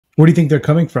Where do you think they're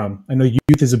coming from? I know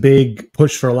youth is a big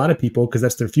push for a lot of people because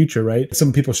that's their future, right?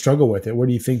 Some people struggle with it. Where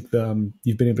do you think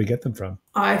you've been able to get them from?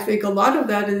 I think a lot of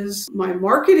that is my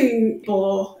marketing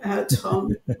people at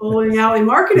Bowling Alley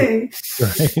Marketing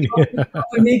Right. Yeah.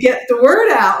 helping me get the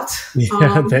word out.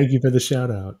 Yeah. Thank you for the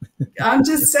shout out. I'm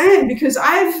just saying, because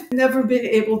I've never been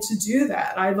able to do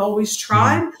that. I've always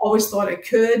tried, always thought I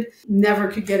could, never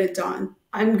could get it done.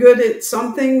 I'm good at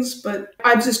some things, but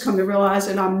I've just come to realize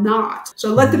that I'm not.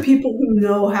 So let the people who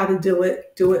know how to do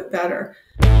it better.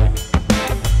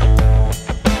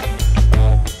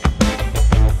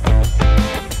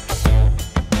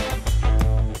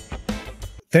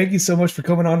 Thank you so much for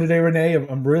coming on today, Renee.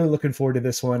 I'm really looking forward to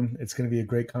this one. It's going to be a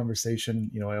great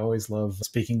conversation. I always love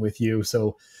speaking with you.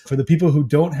 So for the people who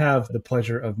don't have the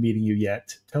pleasure of meeting you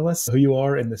yet, tell us who you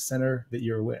are and the center that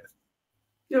you're with.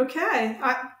 Okay.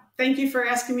 Thank you for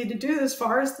asking me to do this,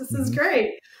 Forrest. This is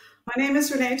great. My name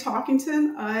is Renee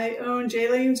Talkington. I own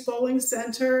Jaylen's Bowling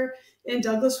Center in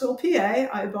Douglasville, PA.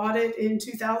 I bought it in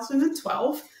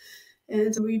 2012,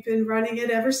 and we've been running it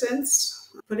ever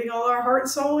since, putting all our heart and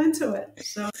soul into it.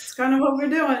 So it's kind of what we're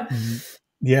doing.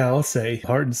 Yeah, I'll say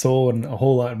heart and soul and a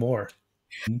whole lot more.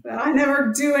 But I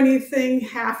never do anything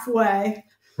halfway.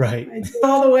 Right. I do it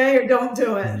all the way or don't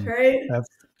do it, right?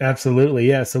 Absolutely.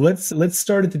 Yeah. So let's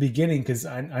start at the beginning, because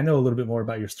I know a little bit more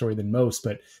about your story than most,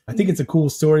 but I think it's a cool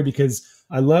story because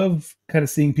I love kind of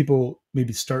seeing people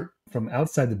maybe start from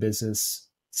outside the business,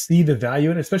 see the value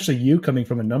in it, especially you coming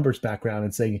from a numbers background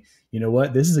and saying, you know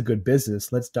what, this is a good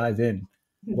business. Let's dive in.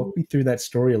 Walk me through that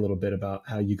story a little bit about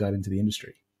how you got into the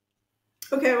industry.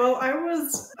 Okay, well,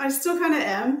 I still kind of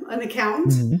am an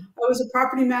accountant. I was a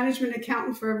property management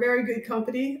accountant for a very good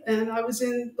company, and I was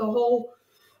in the whole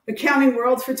accounting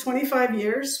world for 25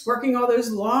 years, working all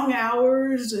those long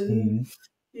hours and,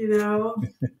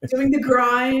 doing the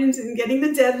grind and getting the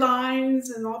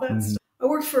deadlines and all that stuff. I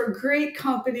worked for a great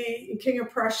company in King of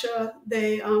Prussia.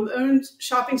 They owned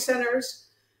shopping centers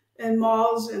and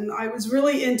malls, and I was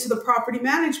really into the property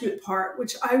management part,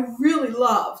 which I really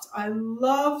loved. I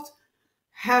loved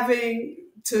having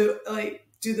to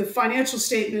do the financial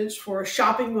statements for a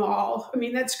shopping mall. I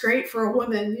mean, that's great for a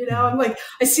woman, I'm like,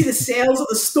 I see the sales of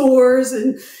the stores,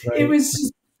 and it was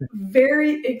just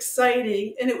very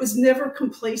exciting, and it was never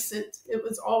complacent. It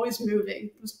was always moving.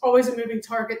 It was always a moving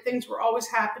target. Things were always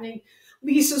happening.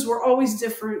 Leases were always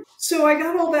different. So I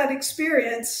got all that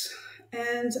experience,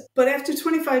 but after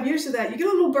 25 years of that, you get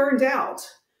a little burned out.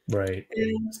 Right.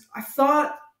 And I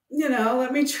thought,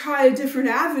 let me try a different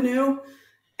avenue.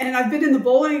 And I've been in the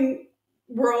bowling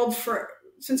world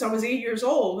since I was 8 years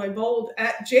old. I bowled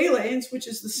at Jaylen's, which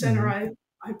is the center I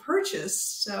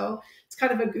purchased. So it's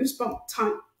kind of a goosebump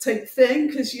type thing,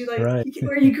 because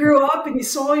where you grew up and you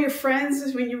saw your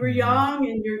friends when you were young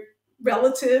and your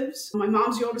relatives. My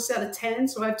mom's the oldest out of 10,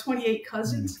 so I have 28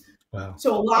 cousins. Wow.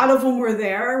 So a lot of them were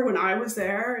there when I was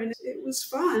there, and it was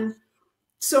fun.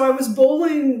 So I was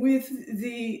bowling with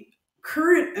the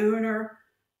current owner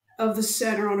of the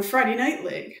center on a Friday night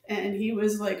league. And he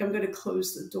was like, I'm going to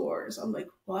close the doors. I'm like,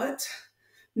 what?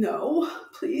 No,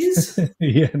 please.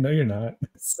 Yeah, no, you're not.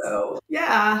 So,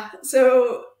 yeah.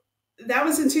 So that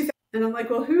was in 2000. And I'm like,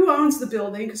 well, who owns the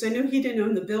building? Because I knew he didn't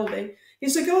own the building.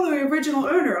 He's like, oh, the original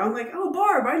owner. I'm like, oh,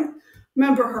 Barb, I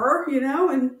remember her,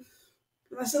 And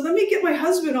I said, let me get my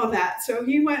husband on that. So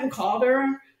he went and called her,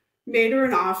 made her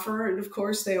an offer. And of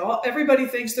course, everybody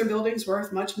thinks their building's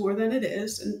worth much more than it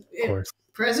is. And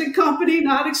present company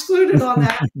not excluded on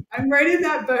that. I'm right in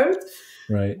that boat.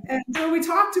 Right. And so we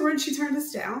talked to her, and she turned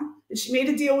us down, and she made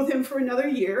a deal with him for another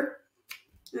year.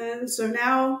 And so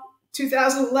now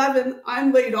 2011,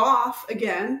 I'm laid off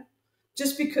again,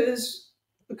 just because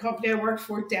the company I worked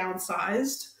for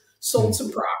downsized, sold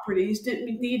some properties,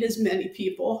 didn't need as many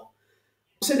people.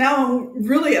 So now I'm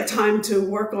really have time to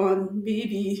work on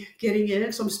maybe getting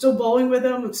in. So I'm still bowling with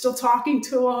him. I'm still talking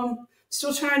to him,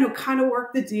 still trying to kind of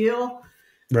work the deal.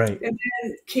 Right. And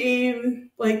then came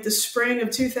the spring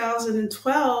of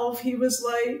 2012. He was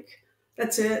like,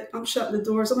 that's it. I'm shutting the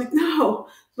doors. I'm like, no,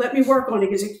 let me work on it.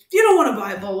 He goes, you don't want to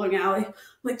buy a bowling alley. I'm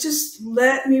like, just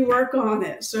let me work on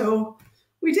it. So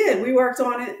we did. We worked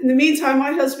on it. In the meantime,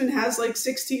 my husband has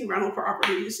 16 rental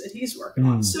properties that he's working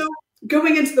on. So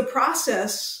going into the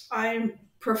process, I'm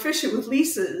proficient with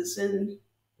leases and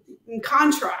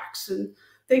contracts and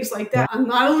things like that. I'm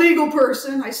not a legal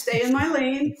person. I stay in my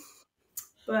lane.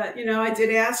 But, I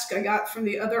did ask. I got from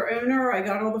the other owner. I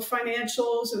got all the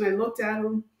financials, and I looked at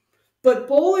them. But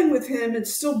bowling with him and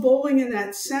still bowling in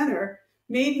that center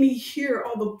made me hear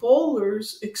all the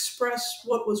bowlers express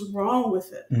what was wrong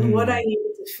with it and what I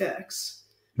needed to fix.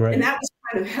 And Right. that was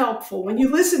kind of helpful. When you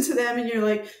listen to them and you're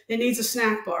like, it needs a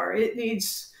snack bar, it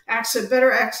needs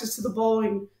better access to the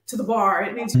bowling, to the bar,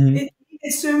 Hmm. it needed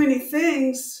so many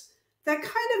things that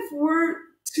kind of weren't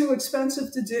too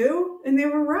expensive to do, and they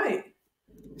were right.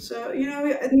 So,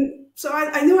 and so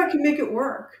I knew I could make it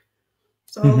work.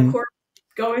 So of Hmm. course,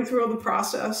 going through the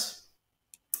process.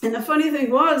 And the funny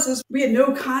thing is we had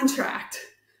no contract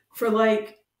for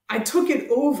like, I took it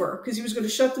over because he was going to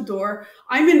shut the door.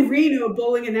 I'm in Reno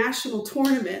bowling a national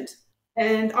tournament,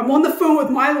 and I'm on the phone with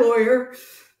my lawyer,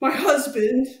 my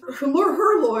husband, her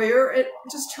lawyer, and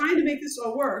just trying to make this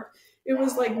all work. It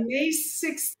was like May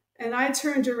 6th, and I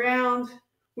turned around.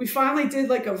 We finally did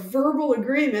like a verbal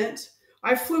agreement.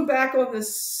 I flew back on the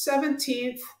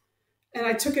 17th, and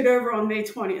I took it over on May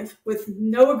 20th with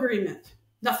no agreement,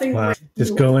 nothing Wow.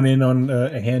 Just written. going in on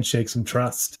a handshake, some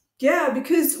trust. Yeah,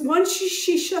 because once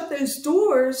she shut those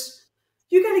doors,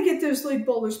 you got to get those league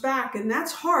bowlers back, and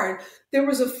that's hard. There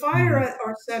was a fire Hmm. at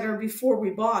our center before we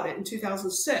bought it in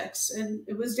 2006, and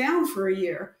it was down for a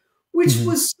year, which Hmm.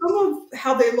 was some of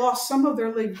how they lost some of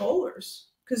their league bowlers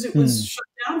because it was Hmm. shut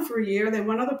down for a year. They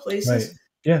went other Right. places.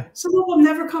 Yeah. Some of them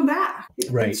never come back.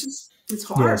 Right. It's Yeah. As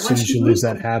hard soon once as you you lose lose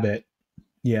that them. habit,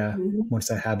 yeah. Mhm. Once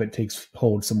that habit takes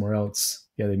hold somewhere else,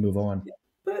 yeah, they move on.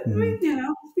 But Hmm. we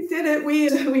did it.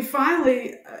 We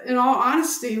finally, in all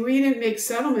honesty, we didn't make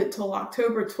settlement till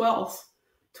October 12th.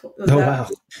 Oh, That wow.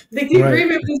 the Right.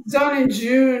 agreement was done in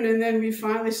June, and then we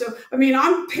finally. So I mean,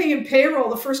 I'm paying payroll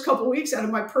the first couple of weeks out of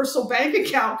my personal bank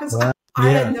account because Wow. I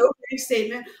had Yeah. no bank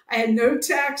statement, I had no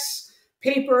tax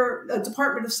paper, a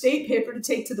Department of State paper to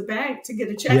take to the bank to get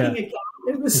a checking Yeah. account.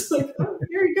 It was like, oh,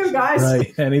 here you go, guys.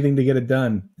 Right. Anything to get it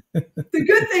done. The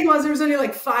good thing was there was only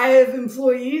like 5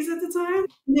 employees at the time.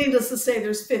 Needless to say,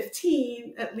 there's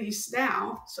 15 at least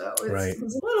now. So Right. it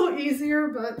was a little easier,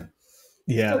 but still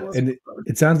Yeah. wasn't And fun.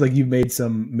 it sounds like you've made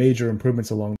some major improvements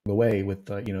along the way with,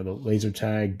 the laser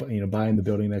tag, buying the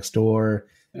building next door,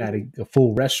 adding a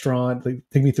full restaurant. Like,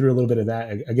 take me through a little bit of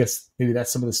that. I guess maybe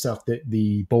that's some of the stuff that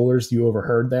the bowlers, you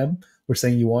overheard them were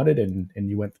saying you wanted, and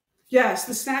you went. Yes,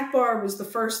 the snack bar was the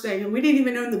first thing. And we didn't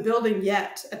even own the building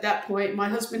yet at that point. My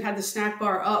husband had the snack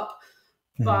bar up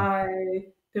Mhm. by,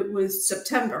 it was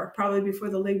September, probably before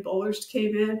the league bowlers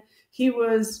came in. He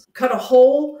was cut a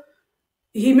hole.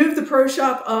 He moved the pro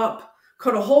shop up,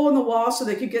 cut a hole in the wall so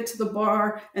they could get to the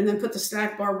bar, and then put the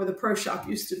snack bar where the pro shop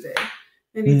used to be.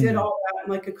 And he did Mm. all that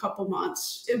in like a couple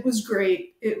months. It was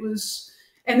great.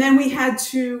 And then we had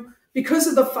to, because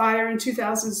of the fire in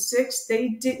 2006, they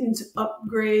didn't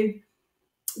upgrade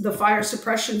the fire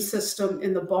suppression system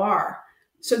in the bar.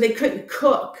 So they couldn't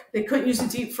cook. They couldn't use the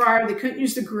deep fryer. They couldn't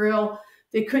use the grill.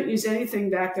 They couldn't use anything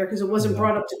back there because it wasn't Wow.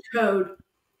 brought up to code.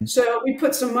 So we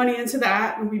put some money into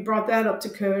that and we brought that up to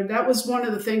code. That was one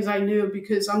of the things I knew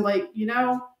because I'm like,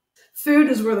 food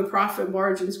is where the profit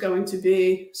margin is going to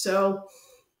be. So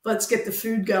let's get the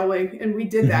food going. And we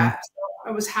did Hmm. that. So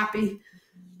I was happy.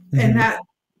 And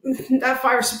Hmm. that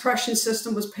fire suppression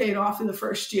system was paid off in the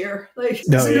first year. Like it was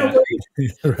No, a yeah.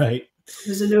 no-brainer. Right. It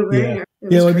was a Yeah. no-brainer. It Yeah.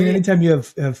 was Well, I mean, great. anytime you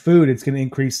have food, it's going to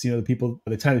increase,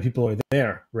 the time that people are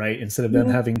there, right? Instead of them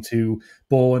Mhm. having to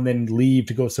bowl and then leave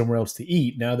to go somewhere else to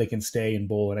eat, now they can stay and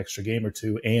bowl an extra game or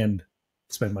two and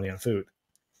spend money on food.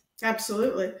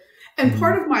 Absolutely. And Mm.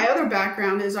 part of my other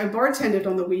background is I bartended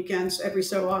on the weekends every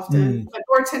so often. Mm. I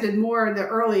bartended more in the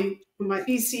early, my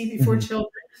BC before Mhm.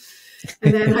 children,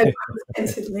 and then I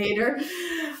bartended later.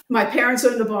 My parents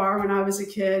owned the bar when I was a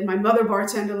kid. My mother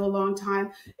bartended a long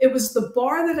time. It was the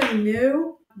bar that I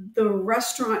knew. The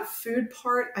restaurant food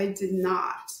part, I did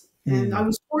not. And I Mm.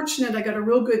 was fortunate. I got a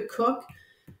real good cook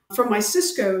from my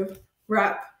Cisco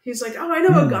rep. He's like, oh, I know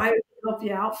a Mm. guy who can help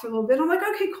you out for a little bit. I'm like,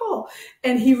 okay, cool.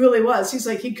 And he really was. He's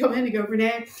like, he'd come in and go,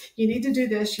 Renee, you need to do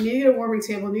this. You need to get a warming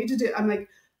table. You need to do. I'm like,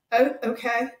 oh,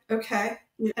 okay, okay.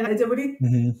 And I did what he.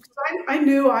 Mhm. I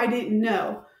knew I didn't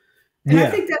know, and I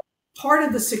Yeah. think that part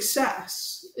of the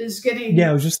success is Yeah.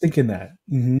 I was just thinking that.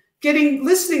 Hmm.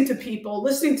 listening to people,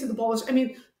 listening to the bowlers. I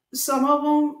mean, some of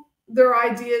them, their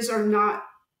ideas are not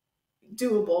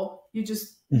doable. You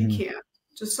Hmm. can't.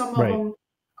 Just some of Right. them,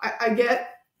 I get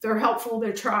they're helpful,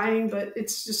 they're trying, but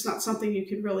it's just not something you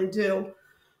can really do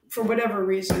for whatever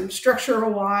reason,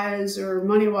 structural wise or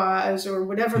money wise or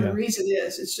whatever the Yeah. reason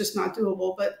is. It's just not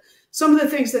doable. But some of the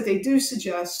things that they do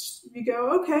suggest, you go,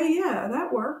 okay, yeah,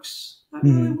 that works. That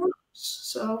really Hmm. works.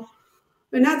 So,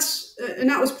 and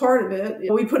that was part of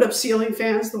it. We put up ceiling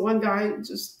fans. The one guy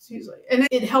he's like, and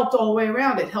it helped all the way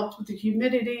around. It helped with the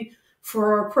humidity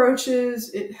for our approaches.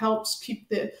 It helps keep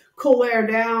the cool air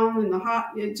down and the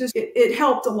hot. It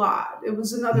helped a lot. It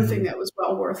was another thing Hmm. that was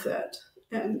well worth it.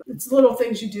 And it's little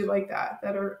things you do like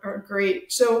that are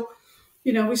great. So,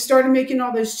 we started making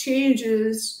all those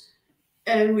changes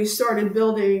and we started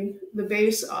building the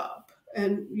base up.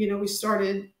 And,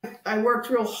 I worked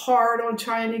real hard on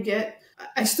trying to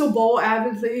I still bowl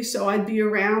avidly. So I'd be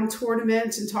around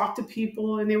tournaments and talk to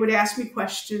people and they would ask me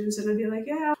questions and I'd be like,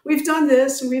 yeah, we've done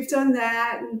this and we've done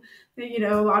that. And,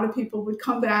 a lot of people would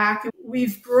come back and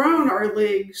we've grown our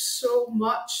league so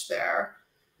much there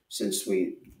since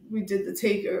we did the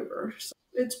takeover. So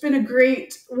it's been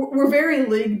we're very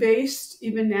league based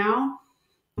even now,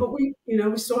 but we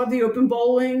still have the open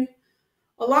bowling,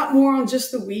 a lot more on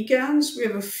just the weekends. We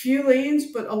have a few lanes,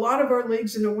 but a lot of our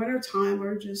leagues in the wintertime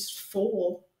are just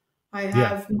full. I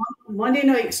have Monday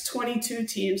nights, 22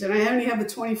 teams, and I only have a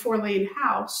 24 lane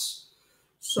house.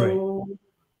 So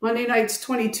Monday nights,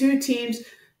 22 teams.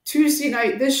 Tuesday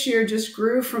night this year just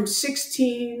grew from 6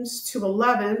 teams to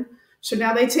 11. So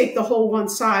now they take the whole one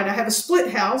side. I have a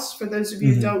split house. For those of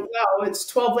you who don't know, it's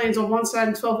 12 lanes on one side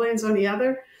and 12 lanes on the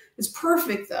other. It's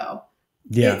perfect though.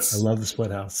 Yeah, I love the split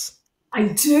house. I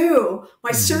do.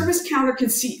 My service counter can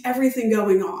see everything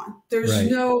going on. There's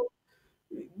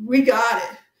we got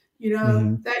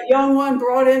it. That young one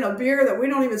brought in a beer that we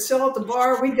don't even sell at the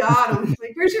bar. We got them.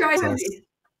 Like, where's your ID?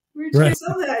 We're trying to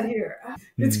sell that here.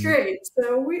 It's great.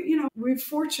 So we're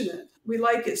fortunate. We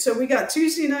like it. So we got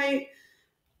Tuesday night.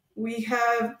 We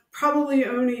have probably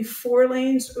only 4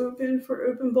 lanes open for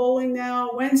open bowling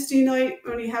now. Wednesday night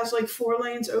only has like 4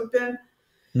 lanes open.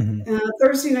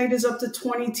 Thursday night is up to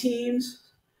 20 teams.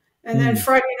 And then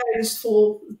Friday night is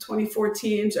full, 24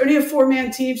 teams. Only a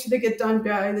 4-man team, so they get done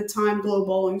by the time Glow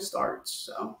Bowling starts.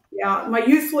 So, yeah, my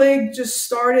youth league just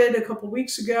started a couple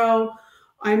weeks ago.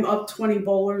 I'm up 20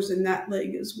 bowlers in that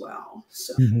league as well.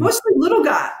 So mostly little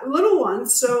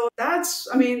ones. So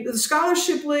the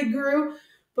scholarship league grew,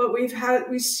 but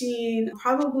we've seen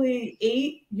probably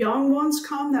 8 young ones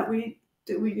come that we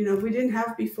didn't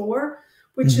have before,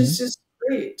 which is just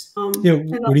great. Where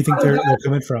do you think they're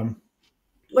coming from?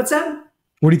 What's that?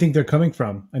 Where do you think they're coming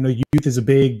from? I know youth is a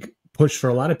big push for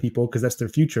a lot of people because that's their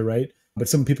future, right? But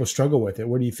some people struggle with it.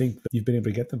 Where do you think you've been able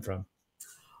to get them from?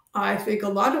 I think a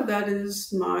lot of that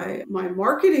is my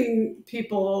marketing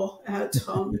people at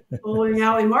Bowling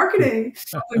Alley Marketing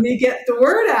when they get the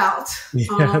word out.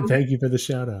 Yeah, thank you for the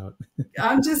shout out.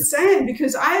 I'm just saying,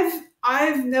 because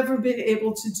I've never been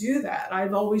able to do that.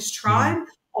 I've always tried,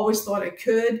 always thought I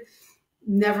could,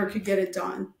 never could get it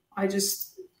done.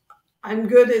 I'm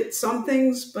good at some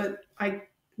things, but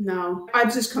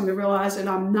I've just come to realize that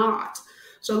I'm not.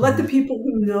 So let the people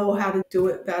who know how to do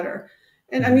it better.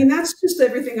 And that's just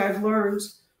everything I've learned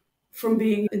from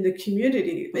being in the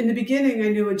community. In the beginning, I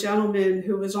knew a gentleman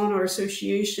who was on our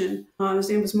association. His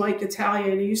name was Mike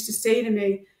Italia, and he used to say to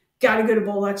me, got to go to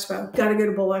Bowl Expo, got to go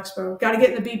to Bowl Expo, got to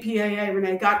get in the BPAA,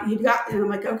 Renee. And I'm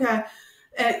like, okay.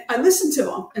 And I listened to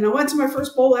him, and I went to my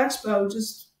first Bowl Expo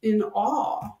just in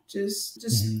awe,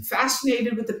 just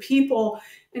fascinated with the people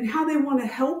and how they want to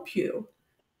help you,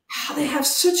 how they have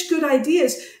such good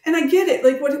ideas. And I get it.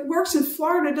 Like, what works in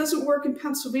Florida doesn't work in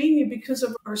Pennsylvania because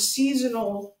of our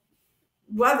seasonal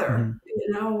weather.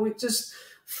 It just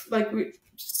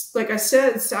like I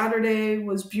said, Saturday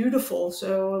was beautiful.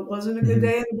 So it wasn't a good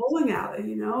day in the bowling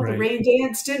alley. The rain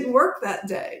dance didn't work that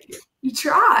day. You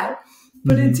try,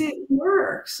 but it didn't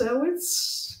work. So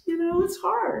it's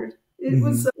hard. It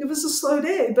was a slow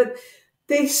day, but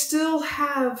they still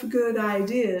have good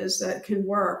ideas that can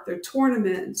work. Their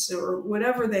tournaments or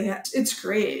whatever they have. It's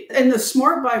great. And the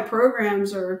Smart Buy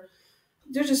programs they're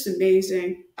just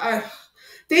amazing.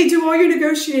 They do all your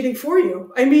negotiating for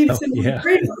you. I mean, it's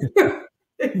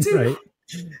they do. Right.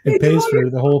 It pays for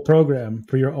the whole program,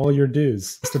 for all your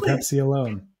dues. Just the Pepsi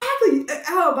alone. Exactly.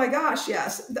 Oh my gosh,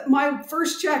 yes. My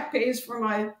first check pays for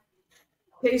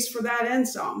that and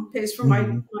some, pays for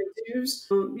my dues.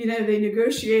 They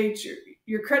negotiate.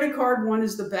 Your credit card one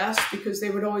is the best because they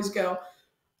would always go,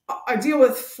 I deal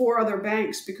with 4 other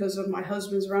banks because of my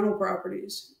husband's rental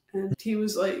properties. And he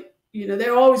was like, they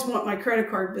always want my credit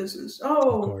card business.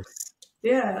 Oh, of course.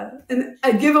 Yeah. And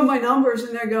I give them my numbers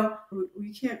and they go,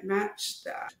 we can't match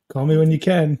that. Call me when you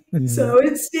can. So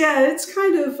it's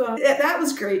kind of, that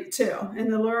was great too. And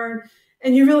to learn,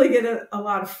 and you really get a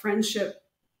lot of friendship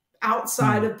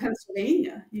outside of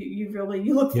Pennsylvania. You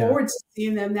look forward to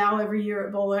seeing them now every year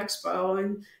at Bowl Expo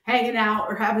and hanging out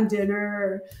or having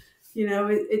dinner,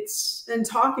 it's and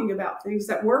talking about things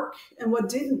that work and what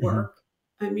didn't work.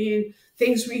 I mean,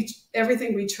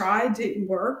 everything we tried didn't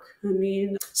work. I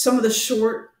mean, some of the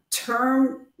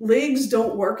short-term leagues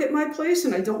don't work at my place,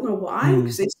 and I don't know why,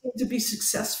 because they seem to be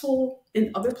successful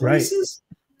in other places.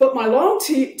 but my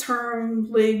long-term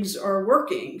legs are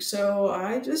working. So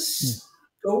I just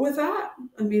go with that.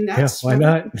 I mean, that's why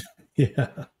not? Yeah.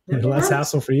 Less works.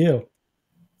 hassle for you.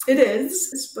 It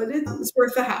is, but it's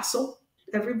worth the hassle.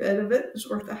 Every bit of it is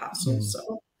worth the hassle.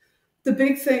 So the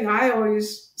big thing I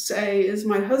always say is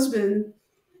my husband,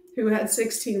 who had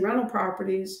 16 rental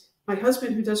properties, my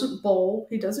husband who doesn't bowl,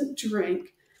 he doesn't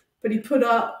drink, but he put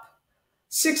up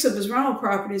 6 of his rental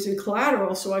properties in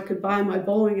collateral so I could buy my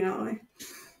bowling alley.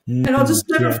 And I'll just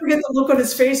never forget the look on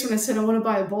his face when I said, I want to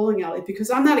buy a bowling alley, because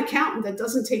I'm that accountant that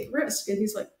doesn't take risk. And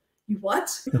he's like, you what?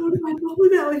 I want to buy a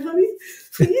bowling alley, honey.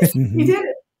 Please. He did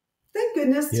it. Thank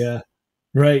goodness. Yeah.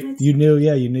 Right. You knew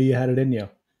you had it in you.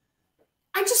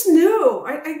 I just knew.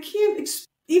 I can't,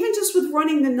 even just with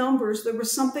running the numbers, there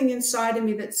was something inside of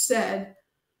me that said,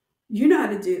 you know how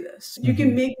to do this. You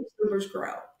can make these numbers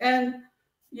grow. And,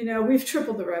 you know, we've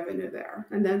tripled the revenue there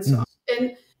and then some.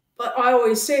 But I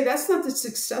always say that's not the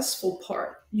successful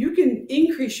part. You can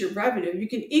increase your revenue. You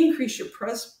can increase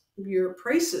your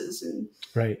prices, and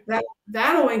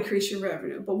that'll increase your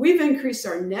revenue. But we've increased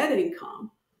our net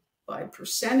income by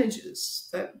percentages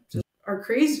that just are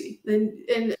crazy.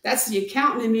 And that's the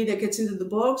accountant in me that gets into the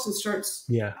books and starts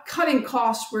cutting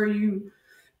costs where you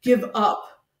give up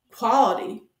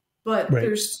quality. But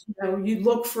there's, you know, you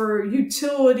look for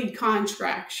utility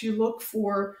contracts, you look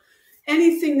for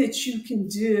anything that you can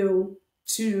do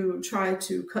to try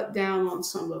to cut down on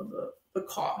some of the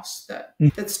costs that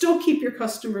still keep your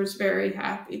customers very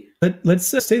happy. But let's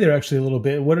stay there actually a little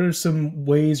bit. What are some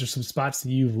ways or some spots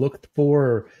that you've looked for,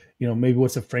 or, you know, maybe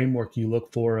what's a framework you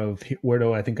look for of where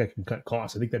do I think I can cut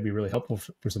costs? I think that'd be really helpful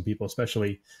for some people,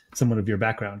 especially someone of your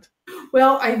background.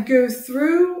 Well, I go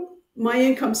through my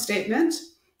income statement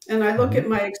and I look at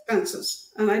my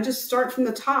expenses, and I just start from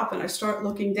the top and I start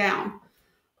looking down.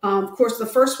 Of course, the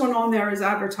first one on there is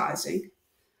advertising.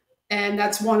 And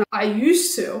that's one I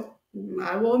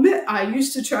will admit, I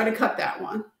used to try to cut that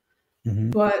one.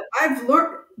 But I've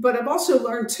also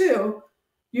learned too,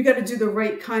 you got to do the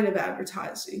right kind of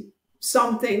advertising.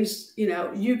 Some things, you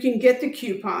know, you can get the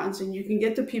coupons and you can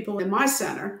get the people in my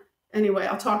center. Anyway,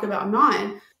 I'll talk about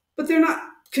mine, but they're not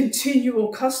continual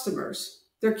customers.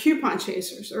 They're coupon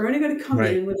chasers. They're only going to come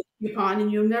in with a coupon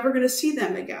and you're never going to see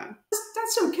them again.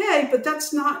 That's okay, but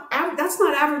that's not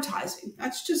advertising.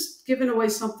 That's just giving away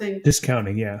something.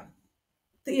 Discounting, yeah.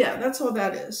 Yeah, that's all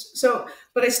that is. So,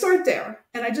 but I start there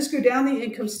and I just go down the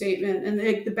income statement and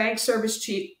the bank service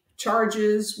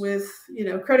charges with, you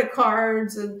know, credit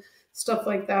cards and stuff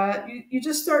like that. You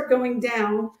just start going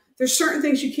down. There's certain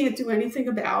things you can't do anything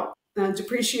about.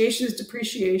 Depreciation is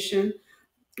depreciation.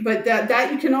 But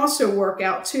that you can also work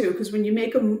out too, because when you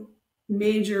make a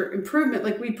major improvement,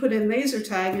 like we put in laser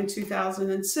tag in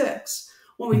 2006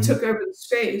 when we took over the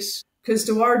space, because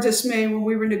to our dismay, when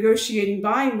we were negotiating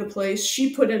buying the place,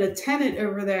 she put in a tenant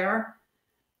over there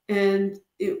and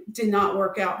it did not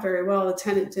work out very well. The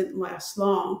tenant didn't last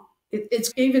long.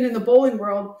 It's even in the bowling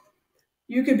world,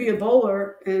 you could be a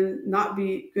bowler and not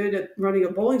be good at running a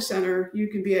bowling center. You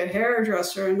could be a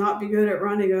hairdresser and not be good at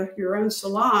running your own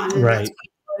salon. And that's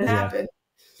what happened.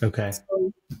 Okay.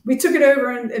 So we took it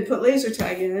over and put laser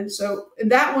tag in. So in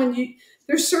that one,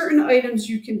 there's certain items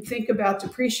you can think about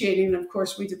depreciating. And of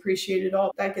course, we depreciated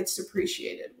all that gets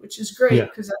depreciated, which is great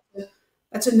because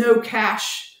that's a no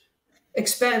cash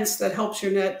expense that helps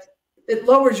your net. It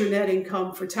lowers your net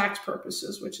income for tax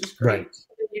purposes, which is great.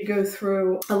 You go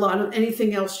through a lot of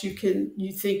anything else you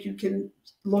think you can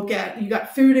look at. You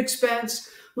got food expense,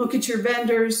 look at your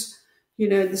vendors. You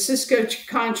know, the Cisco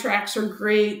contracts are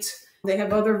great. They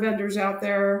have other vendors out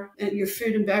there, and your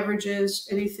food and beverages,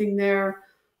 anything there.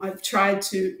 I've tried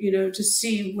to, you know, to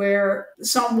see where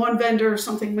one vendor or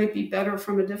something might be better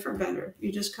from a different vendor.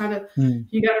 You just kind of,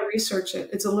 you got to research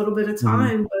it. It's a little bit of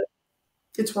time,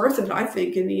 but it's worth it, I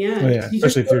think, in the end. Oh, yeah.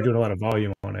 Especially if you're doing a lot of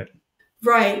volume on it.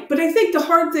 Right. But I think the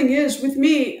hard thing is with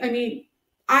me, I mean,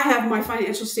 I have my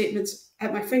financial statements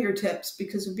at my fingertips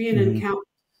because of being an accountant,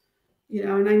 you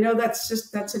know, and I know that's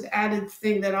an added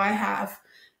thing that I have.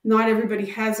 Not everybody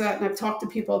has that. And I've talked to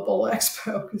people at Bowl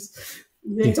Expo because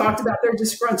they talked about their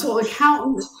disgruntled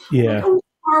accountant. Yeah. Like, I'm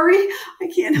sorry, I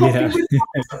can't help you with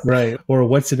that. Right. Or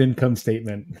what's an income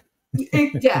statement?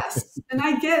 Yes. And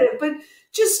I get it. But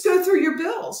just go through your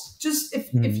bills. Just if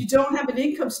you don't have an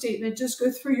income statement, just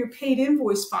go through your paid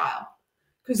invoice file.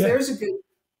 Because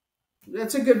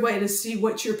that's a good way to see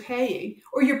what you're paying.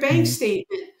 Or your bank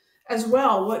statement as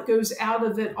well, what goes out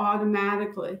of it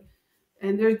automatically.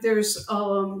 And there's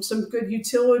some good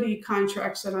utility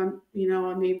contracts that I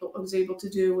was able to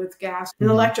do with gas. And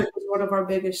electric was one of our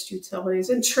biggest utilities.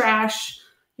 And trash,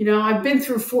 you know, I've been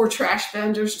through 4 trash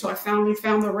vendors till I finally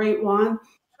found the right one.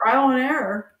 trial and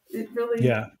error. Yeah. It really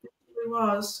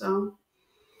was. So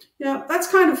yeah, that's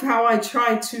kind of how I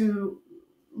try to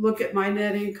look at my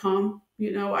net income.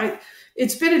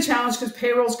 It's been a challenge because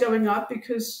payroll's going up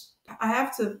because I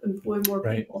have to employ more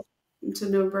Right. people. It's a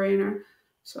no-brainer.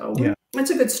 So Yeah. it's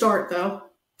a good start though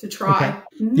to try.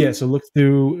 Okay. Yeah. So look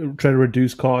through, try to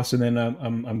reduce costs, and then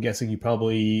I'm guessing you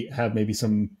probably have maybe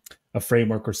a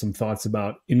framework or some thoughts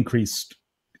about increased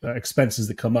expenses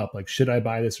that come up. Like, should I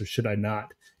buy this or should I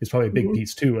not? Is probably a big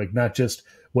piece too. Like, not just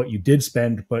what you did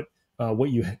spend, but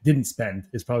what you didn't spend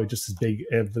is probably just as big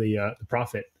of the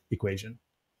profit equation.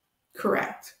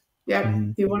 Correct. Yeah.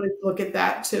 You want to look at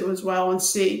that too as well and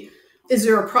see, is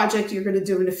there a project you're going to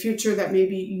do in the future that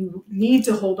maybe you need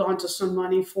to hold on to some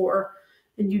money for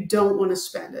and you don't want to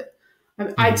spend it?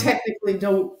 I technically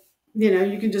don't,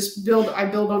 you can just I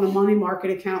build on a money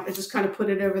market account. I just kind of put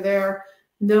it over there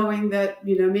knowing that,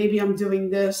 maybe I'm doing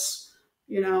this,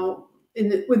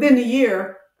 within a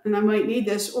year and I might need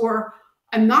this, or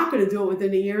I'm not going to do it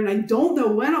within a year and I don't know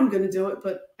when I'm going to do it,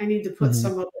 but I need to put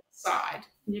some of it aside.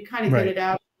 And you kind of get it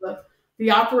out of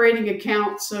the operating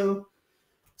account. So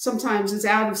sometimes it's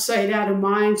out of sight, out of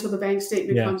mind till the bank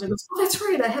statement comes and goes, oh, that's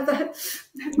right. I have that.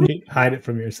 Hide it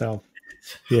from yourself.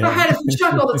 Yeah. I had it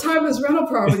check all the time as rental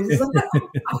properties. Like,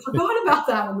 I forgot about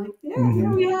that. I'm like, here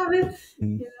we have it.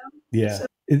 Yeah. So,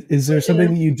 is there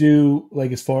something that you do,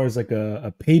 like, as far as like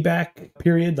a payback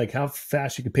period, like how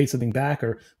fast you could pay something back,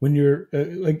 or when you're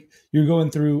you're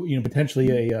going through,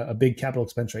 potentially a big capital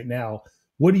expense right now?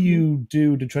 What do you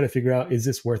do to try to figure out, is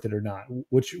this worth it or not?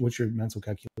 What's your mental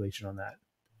calculation on that?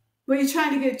 Well, you're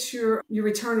trying to get your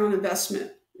return on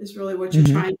investment is really what you're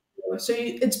trying to do. So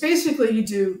it's basically, you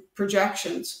do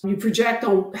projections. You project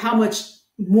on how much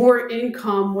more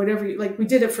income, whatever, like we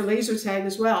did it for laser tag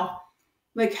as well,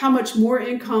 like how much more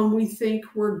income we think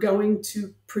we're going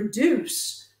to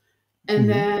produce. And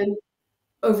then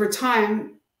over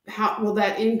time, how will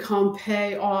that income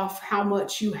pay off how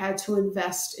much you had to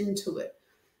invest into it?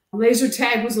 Laser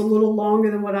tag was a little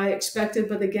longer than what I expected,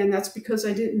 but again, that's because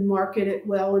I didn't market it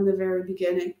well in the very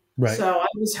beginning. Right. So I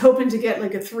was hoping to get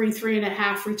like a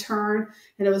 3.5 return,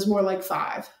 and it was more like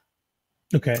 5.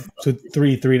 Okay. So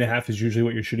 3.5 is usually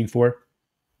what you're shooting for?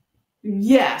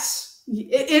 Yes.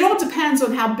 It all depends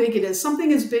on how big it is.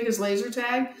 Something as big as laser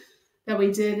tag that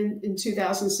we did in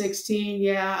 2016.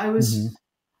 Yeah,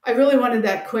 I really wanted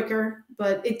that quicker,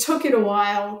 but it took it a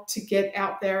while to get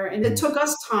out there, and it took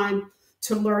us time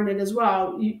to learn it as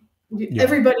well.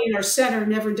 Everybody in our center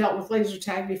never dealt with laser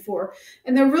tag before,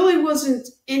 and there really wasn't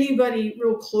anybody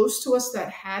real close to us that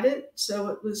had it. So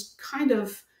it was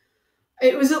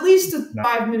it was at least a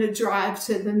 5-minute drive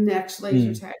to the next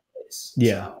laser tag place.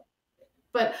 Yeah. So,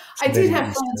 but I did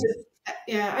have friends.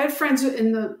 I had friends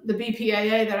in the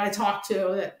BPAA that I talked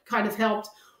to that kind of helped.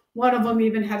 One of them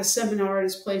even had a seminar at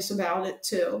his place about it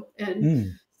too.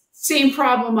 And same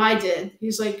problem I did.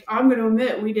 He's like, I'm going to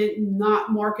admit we did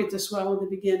not market this well in the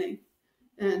beginning.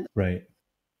 And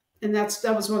and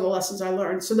that was one of the lessons I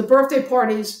learned. So the birthday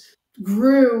parties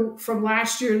grew from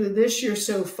last year to this year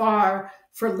so far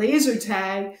for laser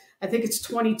tag. I think it's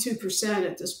 22%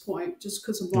 at this point, just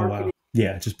because of marketing. Oh, wow.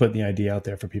 Yeah, just putting the idea out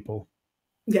there for people.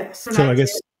 Yes. So I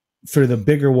guess for the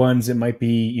bigger ones, it might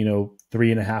be,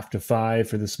 3.5 to 5.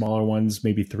 For the smaller ones,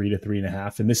 maybe 3 to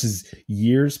 3.5. And this is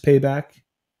years payback,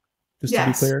 just to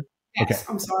be clear? Yes. Okay.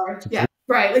 I'm sorry. Yeah.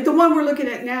 Right. Like the one we're looking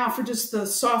at now for just the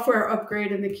software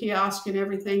upgrade and the kiosk and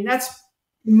everything, that's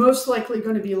most likely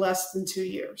going to be less than 2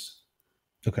 years.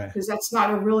 Okay. Because that's not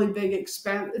a really big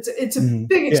expense. It's a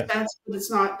big expense, but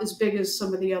it's not as big as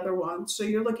some of the other ones. So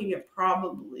you're looking at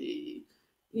probably,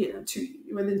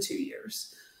 within 2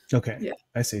 years. Okay. Yeah.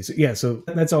 I see. So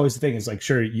that's always the thing, is like,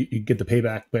 sure, you get the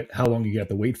payback, but how long you have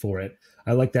to wait for it?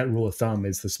 I like that rule of thumb,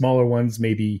 is the smaller ones,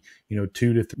 maybe, 2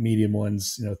 to medium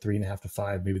ones, 3.5 to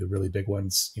 5, maybe the really big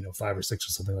ones, 5 or 6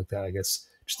 or something like that. I guess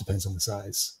it just depends on the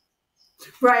size.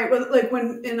 Right. Well, like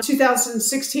when in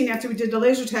 2016, after we did the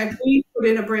laser tag, we put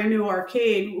in a brand new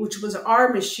arcade, which was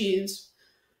our machines,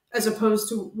 as opposed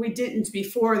to, we didn't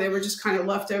before. They were just kind of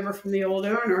left over from the old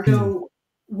owner. So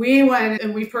we went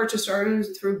and we purchased our own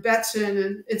through Betson,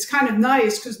 and it's kind of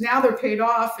nice because now they're paid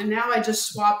off, and now I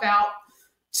just swap out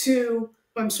 2.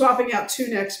 I'm swapping out 2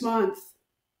 next month,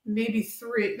 maybe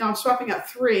 3. No, I'm swapping out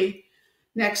 3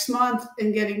 next month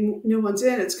and getting new ones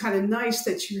in. It's kind of nice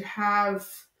that you have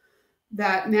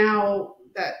that now,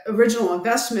 that original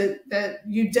investment that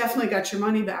you definitely got your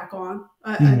money back on.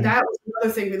 And that was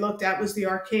another thing we looked at, was the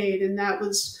arcade. And that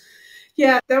was a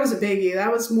biggie.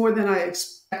 That was more than I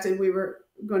expected we were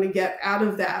going to get out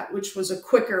of that, which was a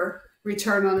quicker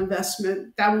return on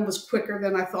investment. That one was quicker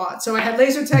than I thought. So I had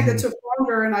laser tag that took longer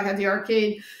longer, and I had the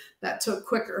arcade that took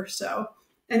quicker. So,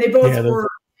 and they both Yeah, were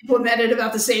implemented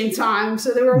about the same time,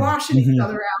 so they were washing each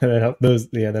other out.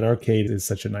 That arcade is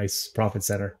such a nice profit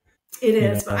center. It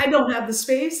is, but I don't have the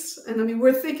space. And I mean,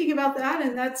 we're thinking about that,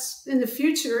 and that's in the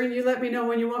future. And you let me know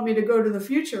when you want me to go to the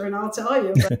future, and I'll tell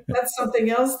you. But that's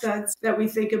something else that we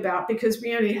think about, because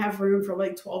we only have room for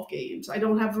like 12 games. I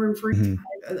don't have room for,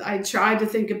 I tried to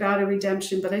think about a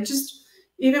redemption, but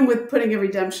even with putting a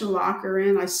redemption locker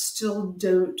in, I still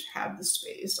don't have the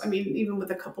space. I mean, even with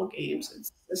a couple games,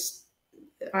 it's just,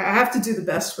 I have to do the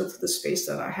best with the space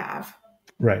that I have.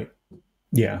 Right.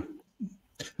 Yeah.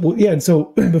 Well, yeah. And so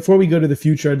before we go to the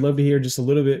future, I'd love to hear just a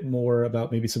little bit more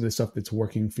about maybe some of the stuff that's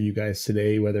working for you guys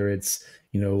today, whether it's,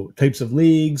 types of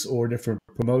leagues or different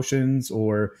promotions,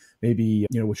 or maybe,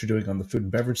 what you're doing on the food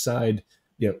and beverage side.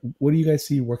 Yeah. What do you guys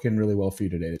see working really well for you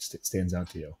today that stands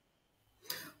out to you?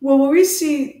 Well, where we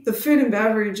see the food and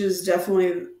beverage is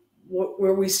definitely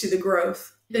where we see the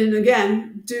growth. And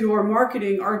again, due to our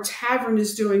marketing, our tavern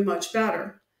is doing much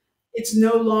better. It's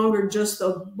no longer just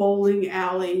a bowling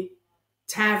alley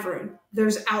tavern.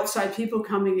 There's outside people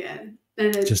coming in,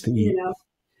 and it, Just to eat.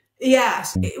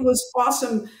 Yes, it was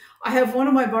awesome. I have one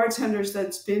of my bartenders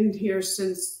that's been here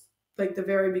since like the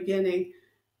very beginning.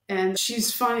 And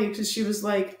she's funny because she was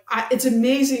like, it's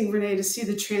amazing, Renee, to see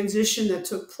the transition that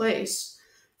took place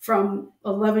from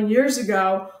 11 years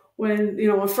ago when,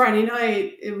 on Friday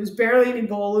night, it was barely any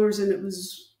bowlers and it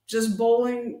was just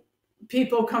bowling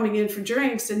people coming in for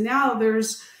drinks. And now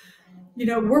there's,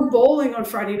 we're bowling on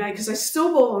Friday night, because I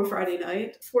still bowl on Friday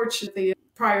night. Fortunately,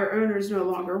 prior owner is no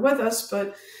longer with us,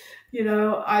 but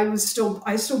I still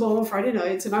bowl on Friday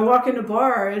nights, and I walk in the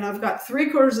bar and I've got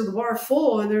 3/4 of the bar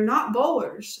full and they're not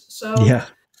bowlers. So yeah,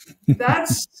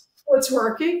 that's what's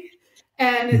working.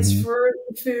 And it's for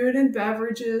food and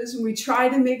beverages. And we try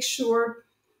to make sure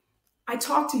I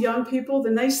talk to young people. The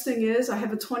nice thing is I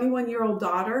have a 21-year-old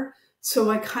daughter.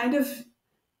 So I kind of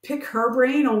pick her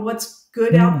brain on what's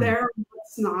good out there and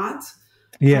what's not.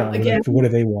 Yeah. Again, what do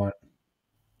they want?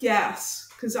 Yes.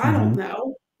 Because I don't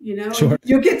know. Sure.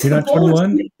 You get to You're the not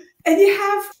 21? and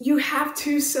you have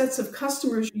two sets of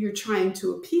customers you're trying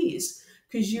to appease,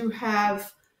 because you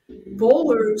have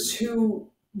bowlers who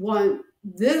want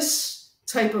this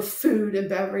type of food and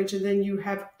beverage, and then you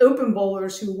have open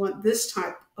bowlers who want this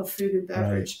type of food and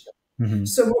beverage. Right.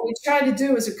 So what we try to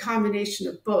do is a combination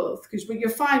of both, because what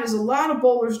you'll find is a lot of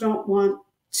bowlers don't want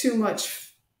too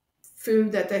much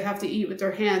food that they have to eat with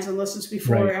their hands unless it's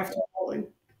before or after bowling.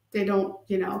 They don't,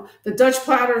 the Dutch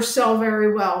platters sell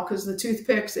very well because the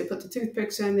toothpicks, they put the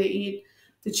toothpicks in, they eat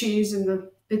the cheese and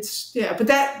but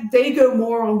that they go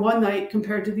more on one night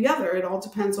compared to the other. It all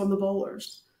depends on the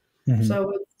bowlers.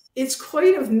 So it's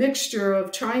quite a mixture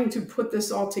of trying to put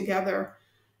this all together.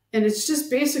 And it's just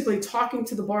basically talking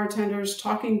to the bartenders,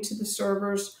 talking to the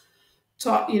servers,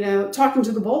 talking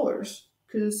to the bowlers,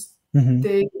 because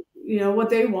they, what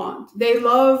they want. They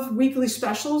love weekly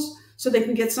specials, so they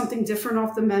can get something different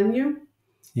off the menu.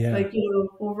 Yeah. Like,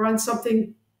 we'll run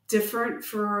something different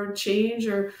for a change,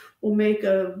 or we'll make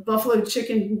a buffalo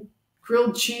chicken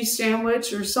grilled cheese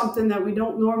sandwich or something that we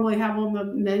don't normally have on the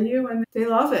menu. And they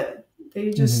love it.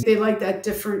 They just, they like that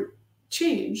different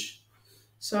change.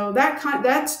 So that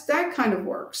kind of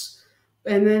works.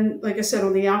 And then, like I said,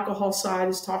 on the alcohol side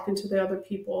is talking to the other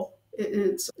people.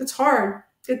 It's hard.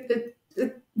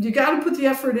 You got to put the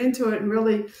effort into it and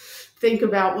really think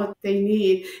about what they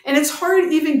need. And it's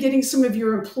hard even getting some of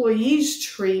your employees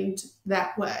trained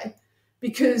that way,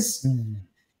 because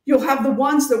you'll have the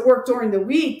ones that work during the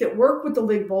week that work with the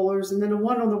league bowlers, and then the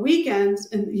one on the weekends.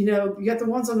 And, you got the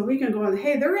ones on the weekend going,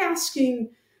 hey, they're asking,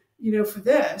 for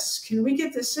this, can we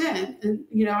get this in?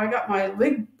 And, I got my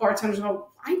league bartenders going,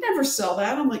 I never sell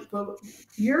that. I'm like, well,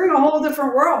 you're in a whole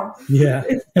different world. Yeah,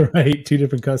 right. Two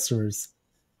different customers.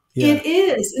 Yeah. It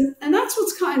is. And that's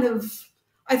what's kind of,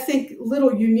 I think, a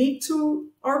little unique to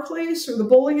our place or the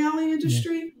bowling alley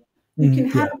industry.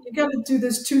 You got to do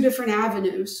this two different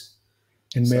avenues.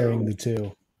 And marrying the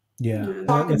two. Yeah.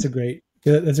 That's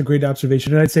a great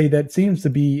observation. And I'd say that seems to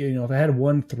be, if I had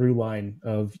one through line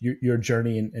of your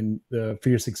journey and for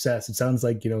your success, it sounds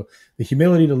like, the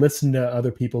humility to listen to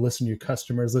other people, listen to your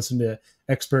customers, listen to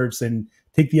experts, and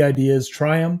take the ideas,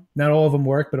 try them. Not all of them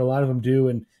work, but a lot of them do.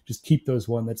 And just keep those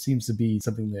one. That seems to be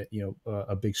something that,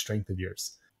 a big strength of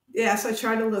yours. Yes, I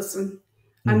try to listen.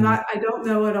 I don't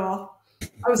know it all.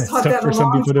 I was taught that a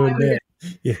long time ago.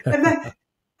 Yeah. And then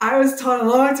I was taught a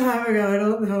long time ago, I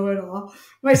don't know it all.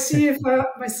 My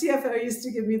CFO used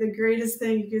to give me the greatest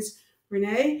thing. He goes,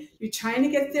 Renee, you're trying to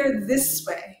get there this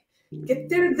way. Get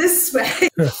there this way.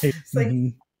 Right. It's like,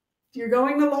 you're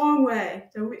going the long way.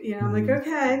 I'm like,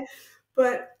 okay.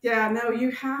 But yeah, no,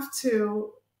 you have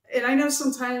to. And I know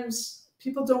sometimes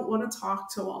people don't want to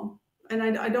talk to them.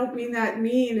 And I don't mean that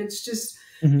mean. It's just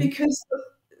Hmm. because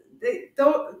they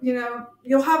don't,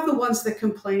 you'll have the ones that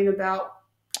complain about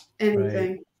Right.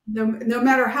 anything, no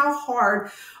matter how hard.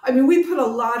 I mean, we put a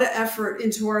lot of effort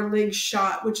into our league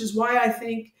shot, which is why I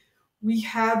think we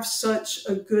have such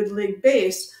a good league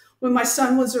base. When my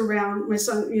son was around, my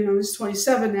son, is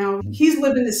 27 now. Mhm. He's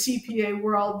living the CPA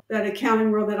world, that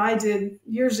accounting world that I did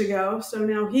years ago. So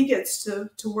now he gets to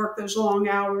work those long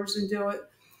hours and do it.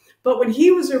 But when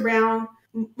he was around,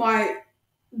 my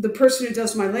the person who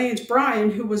does my lanes, Brian,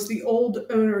 who was the old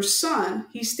owner's son,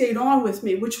 he stayed on with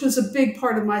me, which was a big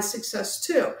part of my success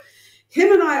too.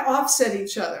 Him and I offset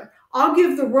each other. I'll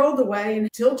give the world away and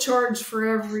he'll charge for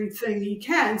everything he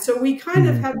can. So we kind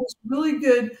of Hmm. have this really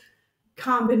good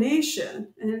combination.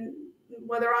 And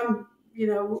whether I'm,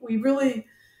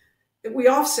 we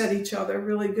offset each other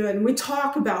really good. And we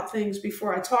talk about things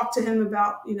before. I talk to him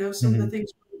about, some of the Hmm.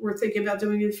 things we're thinking about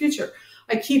doing in the future.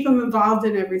 I keep him involved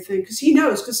in everything because he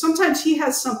knows, because sometimes he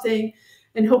has something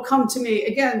and he'll come to me.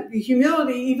 Again, the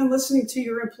humility, even listening to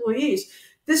your employees,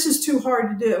 this is too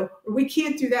hard to do, or we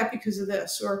can't do that because of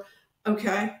this, or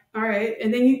okay, all right.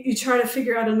 And then you try to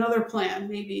figure out another plan,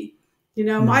 maybe.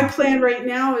 My Hmm. plan right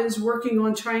now is working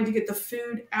on trying to get the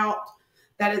food out,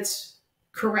 that it's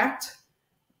correct,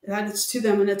 that it's to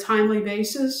them in a timely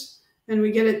basis, and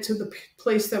we get it to the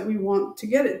place that we want to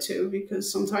get it to,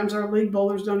 because sometimes our league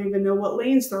bowlers don't even know what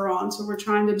lanes they're on, so we're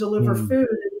trying to deliver Hmm. food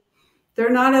and they're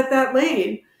not at that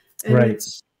lane, and Right.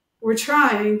 it's we're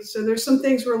trying. So there's some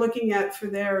things we're looking at for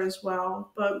there as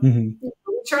well, but Hmm. we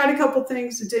tried a couple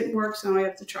things, it didn't work, so now I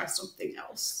have to try something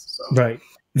else. So, Right.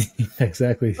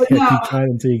 Exactly. but Yeah. no, Keep trying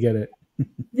until you get it.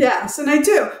 yes, and I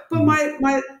do. But Hmm.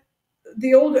 my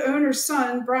the old owner's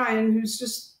son, Brian, who's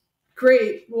just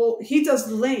great. Well, he does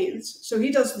the lanes, so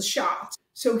he does the shots.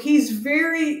 So he's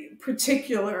very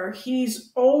particular.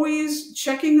 He's always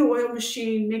checking the oil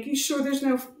machine, making sure there's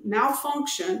no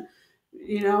malfunction,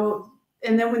 you know.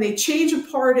 And then when they change a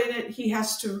part in it, he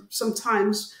has to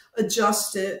sometimes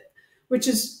adjust it, which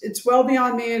is, it's well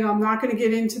beyond me, and I'm not going to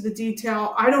get into the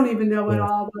detail. I don't even know it Yeah.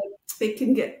 all, but it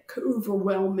can get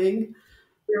overwhelming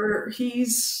where he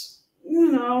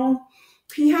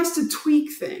has to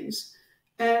tweak things.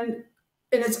 And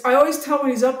it's, I always tell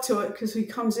when he's up to it, because he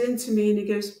comes into me and he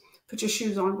goes, "Put your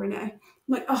shoes on, Renee." I'm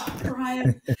like, "Oh,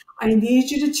 Brian, I need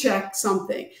you to check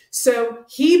something." So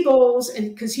he bowls, and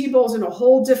because he bowls in a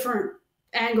whole different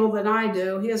angle than I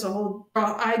do, he has a whole,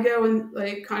 I go in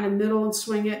like kind of middle and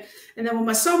swing it. And then when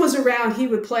my son was around, he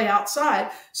would play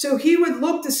outside. So he would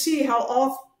look to see how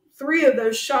all three of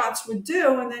those shots would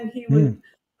do, and then he would Mm.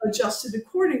 adjust it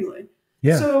accordingly.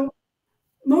 Yeah. So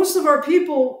most of our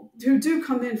people who do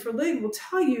come in for league will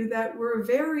tell you that we're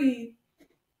very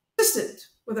consistent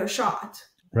with our shot.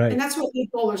 And Right. that's what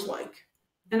league bowlers like.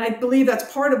 And I believe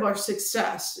that's part of our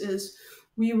success is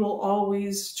we will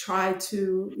always try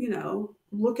to,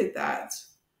 look at that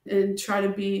and try to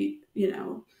be,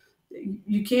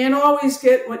 you can't always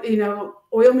get what,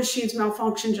 oil machines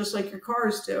malfunction just like your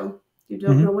cars do. You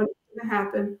don't know Hmm. when it's going to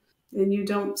happen. And you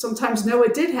don't sometimes know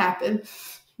it did happen.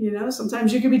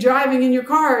 Sometimes you could be driving in your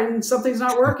car and something's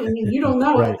not working and you don't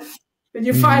know it. Right. And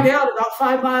you find Hmm. out about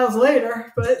 5 miles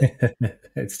later, but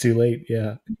It's too late.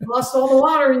 Yeah. you lost all the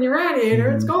water in your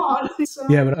radiator. It's Hmm. gone. Yeah, So,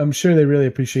 but I'm sure they really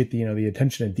appreciate the the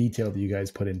attention and detail that you guys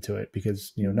put into it,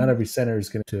 because not every center is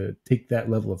going to take that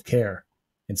level of care,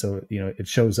 and so it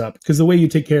shows up, because the way you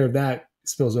take care of that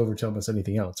spills over to almost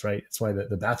anything else, right? That's why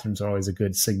the bathrooms are always a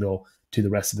good signal to the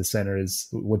rest of the center. Is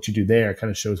what you do there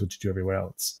kind of shows what you do everywhere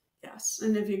else. yes.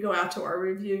 And if you go out to our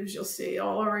reviews, you'll see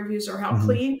all our reviews are how Hmm.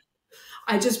 clean.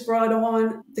 I just brought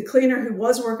on the cleaner who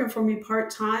was working for me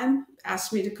part-time,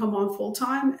 asked me to come on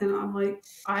full-time. And I'm like,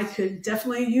 I could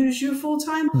definitely use you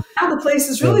full-time. Now the place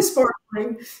is really Right.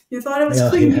 sparkling. You thought it was Yeah.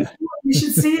 clean Yeah. before. You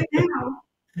should see it now.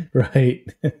 Right.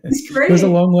 He's Goes a great.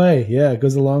 long way. Yeah, it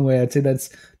goes a long way. I'd say that's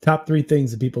top three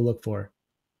things that people look for.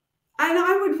 And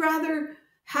I would rather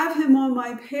have him on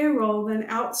my payroll than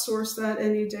outsource that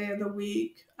any day of the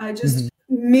week. I just,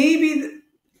 Hmm. maybe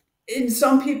in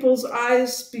some people's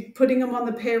eyes, putting him on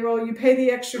the payroll, you pay the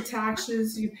extra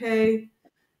taxes, you pay,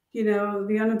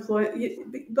 the unemployed.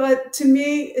 But to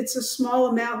me, it's a small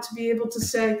amount to be able to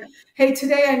say, "Hey,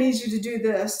 today I need you to do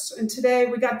this. And today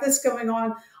we got this going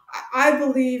on." I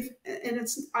believe, and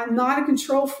I'm not a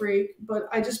control freak, but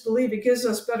I just believe it gives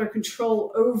us better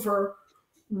control over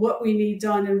what we need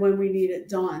done and when we need it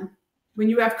done. When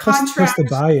you have Plus the contracts,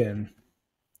 buy-in.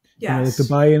 Like the yes.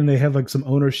 buy-in, they have like some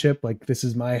ownership, like this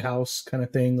is my house kind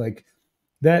of thing. Like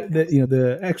that,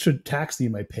 the extra tax that you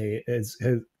might pay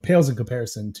pales in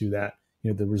comparison to that,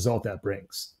 the result that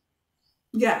brings.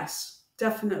 Yes,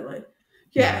 definitely. Mhm.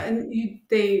 Yeah, and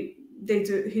they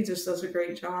do. He just does a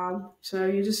great job. So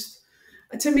you just,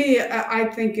 to me, I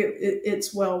think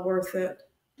it's well worth it.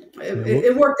 Yeah.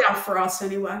 It worked out for us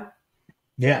anyway.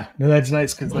 Yeah, no, that's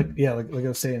nice because, like I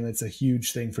was saying, that's a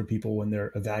huge thing for people when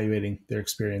they're evaluating their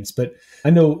experience. But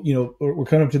I know, we're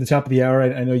coming up to the top of the hour.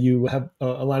 I know you have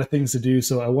a lot of things to do,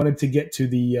 so I wanted to get to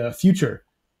the future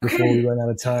before we Okay. run out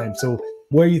of time. So,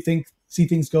 where you see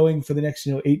things going for the next,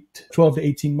 12 to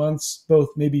 18 months, both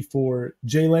maybe for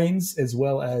Jaylen's as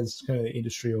well as kind of the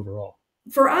industry overall.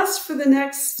 For us, for the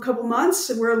next couple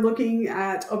months, we're looking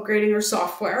at upgrading our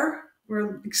software.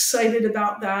 We're excited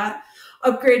about that.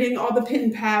 Upgrading all the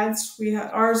pin pads.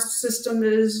 Our system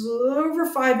is over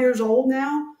 5 years old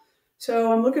now.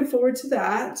 So I'm looking forward to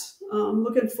that. I'm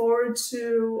looking forward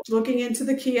to looking into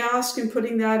the kiosk and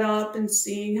putting that up and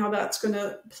seeing how that's going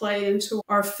to play into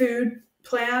our food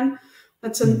plan.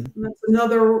 That's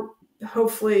another,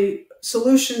 hopefully,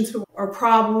 solution to our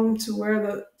problem, to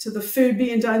the food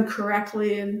being done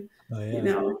correctly. And Oh you yeah.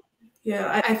 know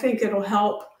yeah, I think it'll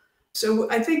help. So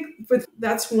I think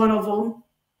that's one of them.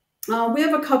 We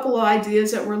have a couple of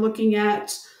ideas that we're looking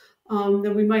at,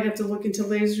 that we might have to look into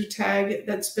laser tag.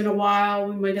 That's been a while.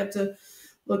 We might have to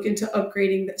look into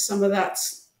upgrading some of that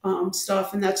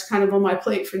stuff, and that's kind of on my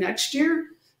plate for next year,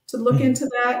 to look Mhm. into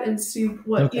that and see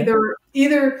what, Okay.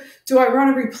 either do I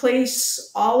want to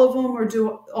replace all of them, or do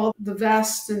all the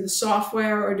vests and the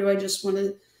software, or do I just want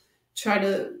to try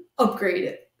to upgrade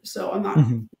it? So I'm not.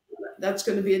 Mhm. That's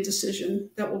going to be a decision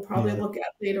that we'll probably Yeah. look at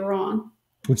later on.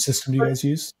 Which system do you But guys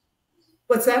use?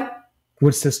 what's that?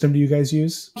 What system do you guys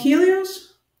use?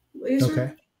 Helios laser.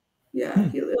 Okay. Yeah, Hmm.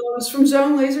 Helios. It was from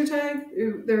Zone Laser Tag.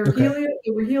 They're Okay. Helios.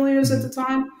 They were Helios at the Mhm.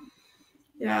 time.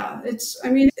 Yeah, I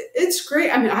mean, it's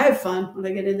great. I mean, I have fun when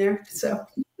I get in there, so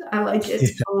I like Yeah.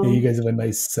 it. Yeah, you guys have a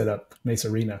nice setup, nice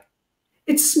arena.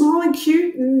 It's small and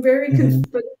cute and very, Hmm.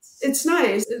 but it's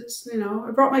nice.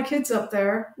 I brought my kids up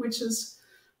there, which is,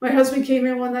 my husband came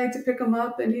in one night to pick them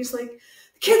up, and he's like,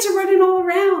 the kids are running all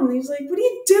around. And he's like, what are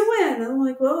you doing? And I'm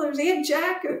like, well, there's Aunt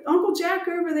Jack, Uncle Jack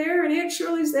over there, and Aunt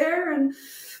Shirley's there, and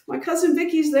my cousin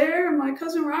Vicky's there, and my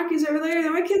cousin Rocky's over there.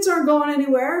 And my kids aren't going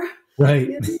anywhere. Right.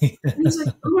 You know? And he's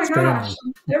like, oh my It's gosh.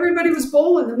 family. Everybody was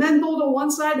bowling. The men bowled on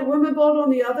one side, the women bowled on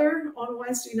the other on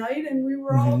Wednesday night, and we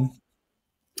were all,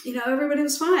 Hmm. everybody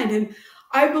was fine. And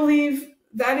I believe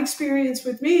that experience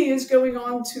with me is going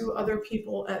on to other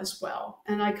people as well.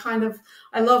 And I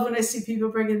love when I see people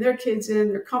bringing their kids in,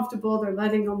 they're comfortable, they're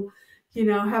letting them,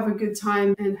 have a good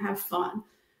time and have fun.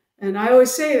 And I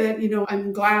always say that,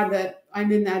 I'm glad that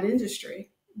I'm in that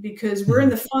industry, because we're in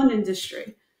Hmm. the fun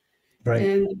industry. Right.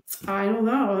 And I don't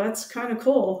know, that's kind of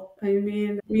cool. I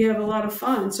mean, we have a lot of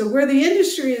fun. So where the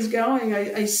industry is going,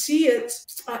 I see it.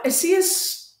 I see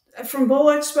us from Bowl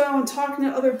Expo and talking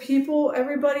to other people.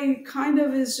 Everybody kind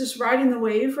of is just riding the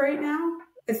wave right now.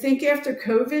 I think after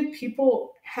COVID,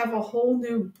 people have a whole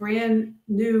brand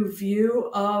new view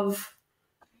of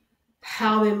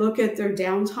how they look at their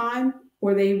downtime,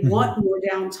 or they Hmm. want more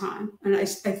downtime. And I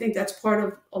think that's part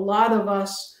of a lot of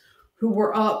us who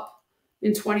were up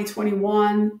in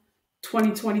 2021,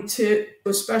 2022,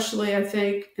 especially, I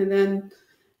think. And then,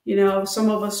 some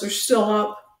of us are still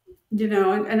up,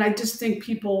 and I just think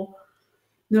people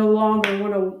no longer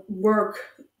want to work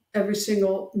every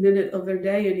single minute of their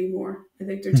day anymore. I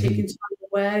think they're Hmm. taking time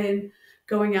away and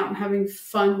going out and having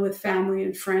fun with family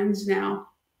and friends now.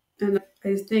 And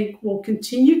I think we'll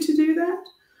continue to do that.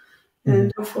 Hmm.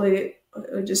 And hopefully,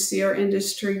 I just see our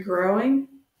industry growing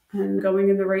and going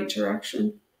in the right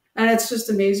direction. And it's just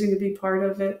amazing to be part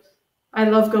of it. I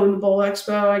love going to Bowl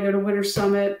Expo. I go to Winter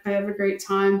Summit. I have a great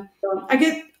time.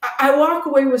 I walk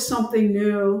away with something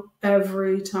new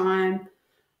every time.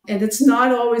 And it's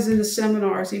not always in the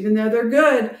seminars, even though they're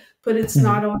good, but it's Hmm.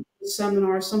 not always in the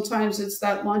seminars. Sometimes it's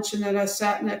that luncheon that I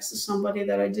sat next to somebody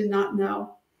that I did not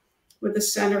know, with a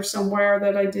center somewhere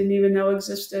that I didn't even know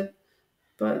existed.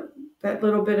 But that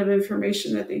little bit of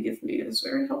information that they give me is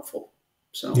very helpful.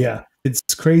 So, Yeah. It's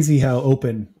crazy how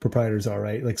open proprietors are,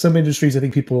 right? Like some industries, I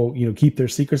think people, keep their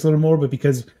secrets a little more, but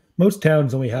because most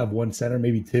towns only have one center,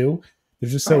 maybe two, they're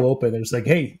just so right. open. They're just like,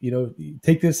 hey,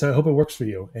 take this. I hope it works for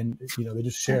you. And, they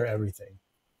just share everything.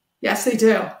 Yes, they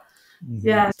do. Hmm.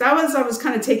 Yeah, I was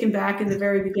kind of taken back in the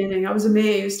very beginning. I was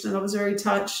amazed and I was very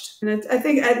touched. And I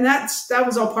think, and that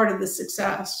was all part of the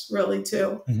success, really,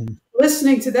 too. Hmm.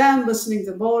 Listening to them, listening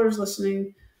to bowlers,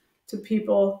 listening to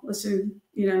people, listening,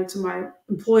 to my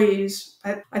employees.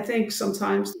 I think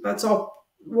sometimes that's all,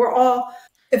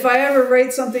 if I ever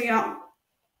write something out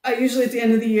I usually at the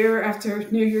end of the year after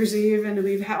New Year's Eve, and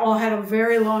we've all had a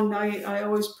very long night, I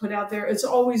always put out there, it's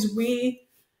always we,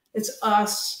 it's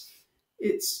us,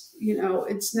 it's,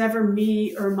 it's never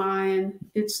me or mine.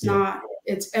 It's Yeah. not,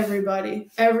 it's everybody.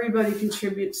 Everybody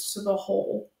contributes to the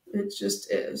whole. It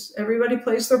just is. Everybody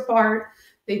plays their part.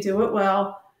 They do it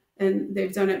well, and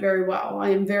they've done it very well. I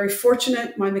am very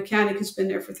fortunate. My mechanic has been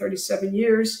there for 37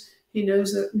 years. He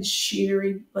knows the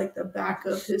machinery like the back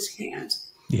of his hand.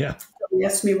 Yeah. He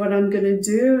asked me what I'm going to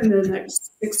do in the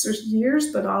next 6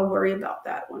 years, but I'll worry about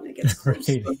that when it gets close.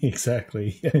 Right.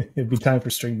 Exactly. It'd be time for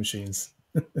string machines.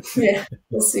 Yeah.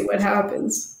 We'll see what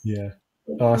happens. Yeah.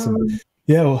 Awesome.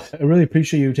 Yeah. Well, I really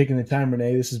appreciate you taking the time,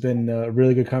 Renee. This has been a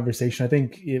really good conversation. I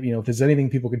think, if there's anything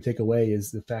people can take away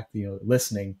is the fact that,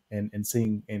 listening and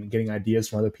seeing and getting ideas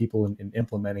from other people and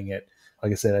implementing it.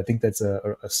 Like I said, I think that's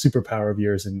a superpower of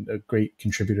yours and a great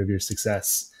contributor of your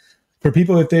success. For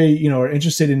people, if they, are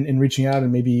interested in reaching out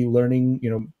and maybe learning,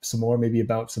 some more maybe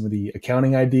about some of the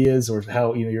accounting ideas or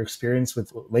how, your experience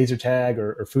with laser tag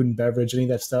or food and beverage, any of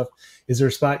that stuff, is there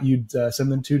a spot you'd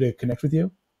send them to connect with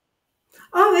you?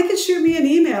 Oh, they can shoot me an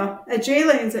email at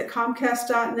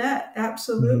jlanes@comcast.net.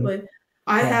 Absolutely. Mm-hmm.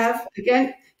 I have,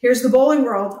 again, here's the bowling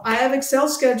world. I have Excel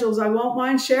schedules I won't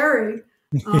mind sharing.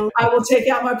 I will take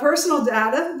out my personal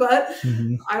data, but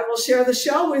Mm-hmm. I will share the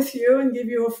shell with you and give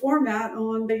you a format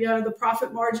on the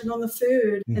profit margin on the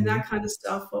food and that kind of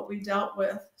stuff, what we dealt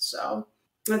with. So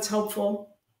that's helpful.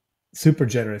 Super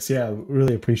generous. Yeah,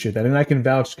 really appreciate that. And I can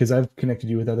vouch because I've connected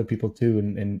you with other people too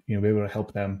and be able to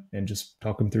help them and just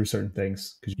talk them through certain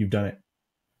things because you've done it.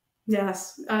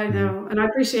 Yes, I know. And I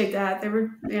appreciate that. They were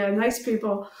nice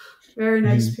people, very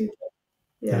nice people.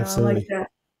 Yeah, absolutely. I like that.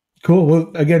 Cool.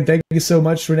 Well, again, thank you so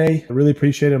much, Renee. I really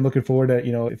appreciate it. I'm looking forward to,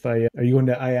 if are you going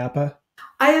to IAPA?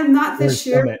 I am not this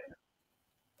year. Summit?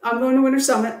 I'm going to Winter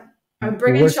Summit. I'm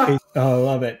bringing Chuck. Oh, I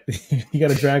love it. You got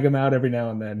to drag him out every now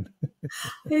and then.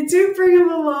 They do bring him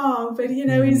along, but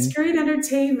he's great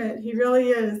entertainment. He really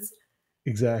is.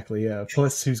 Exactly. Yeah.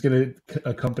 Plus, who's going to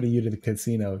accompany you to the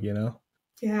casino?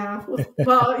 Yeah.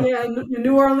 Well, yeah.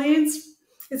 New Orleans.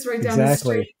 It's right down the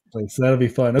street. So that'll be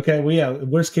fun. Okay. Well, yeah.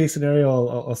 Worst case scenario,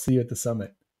 I'll see you at the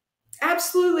summit.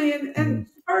 Absolutely. And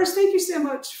Forrest, thank you so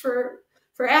much for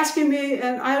asking me.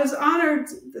 And I was honored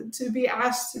to be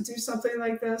asked to do something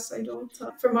like this. I don't,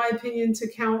 for my opinion,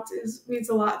 to count means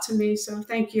a lot to me. So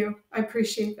thank you. I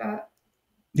appreciate that.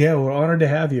 Yeah. We're honored to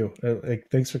have you.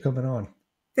 Thanks for coming on.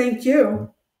 Thank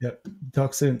you. Yep.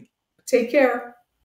 Talk soon. Take care.